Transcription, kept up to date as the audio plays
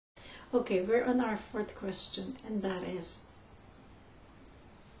Okay, we're on our fourth question, and that is,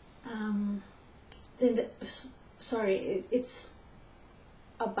 it's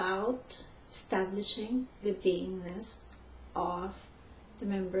about establishing the beingness of the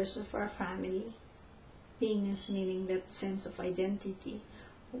members of our family. Beingness meaning that sense of identity.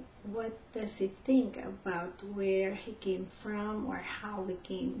 What does he think about where he came from, or how he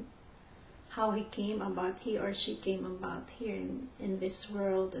came about, he or she came about here in this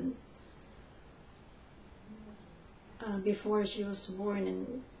world, and before she was born,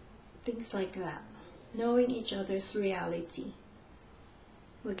 and things like that. Knowing each other's reality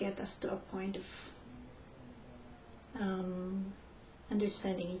will get us to a point of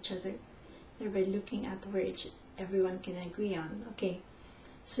understanding each other, thereby looking at where everyone can agree on. Okay,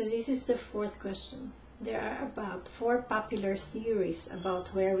 so this is the fourth question. There are about 4 popular theories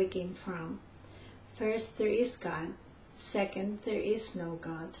about where we came from. First, there is God. Second, there is no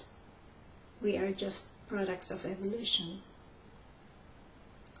God. We are just products of evolution.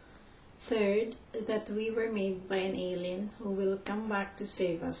 Third, that we were made by an alien who will come back to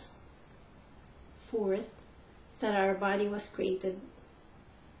save us. Fourth, that our body was created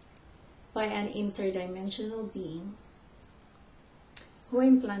by an interdimensional being who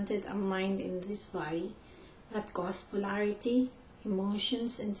implanted a mind in this body that caused polarity,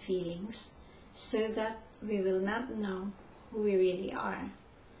 emotions, and feelings, so that we will not know who we really are,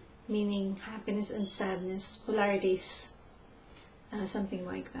 meaning happiness and sadness, polarities, something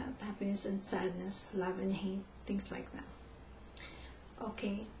like that, happiness and sadness, love and hate, things like that.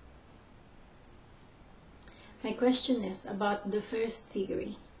 Okay. My question is about the first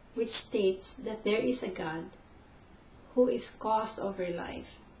theory, which states that there is a God who is cause over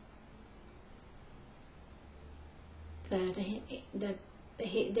life, that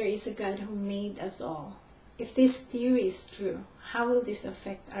there is a God who made us all. If this theory is true, how will this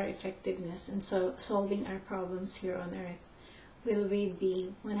affect our effectiveness in solving our problems here on earth? Will we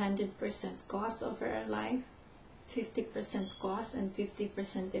be 100% cause over our life, 50% cause and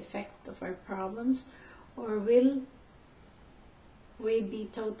 50% effect of our problems, or will we be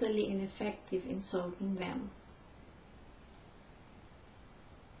totally ineffective in solving them?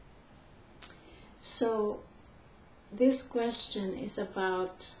 So this question is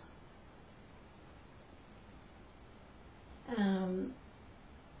about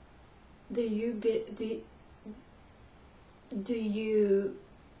do you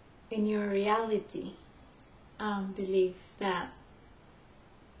in your reality believe that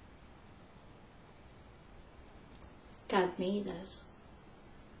God made us?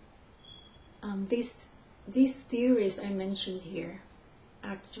 These theories I mentioned here,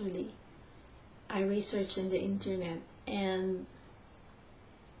 actually I researched in the internet, and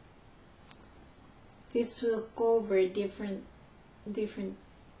this will cover different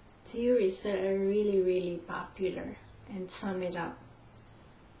theories that are really popular, and sum it up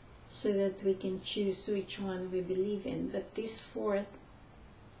so that we can choose which one we believe in. But this fourth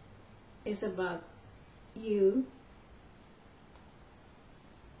is about you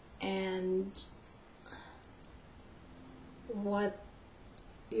and what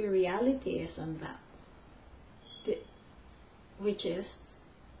your reality is on that, which is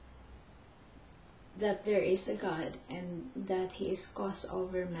that there is a God and that He is cause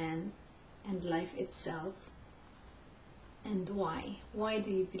over man and life itself. And why? Why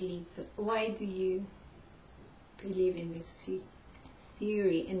do you believe in this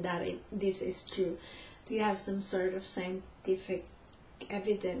theory, and that this is true? Do you have some sort of scientific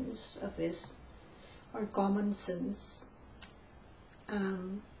evidence of this, or common sense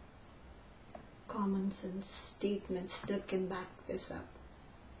statements that can back this up?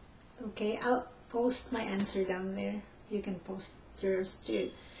 Okay, I'll post my answer down there. You can post yours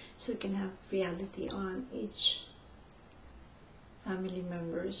too, so you can have reality on each family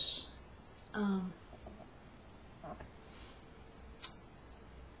members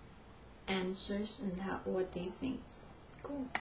answers and what they think. Cool.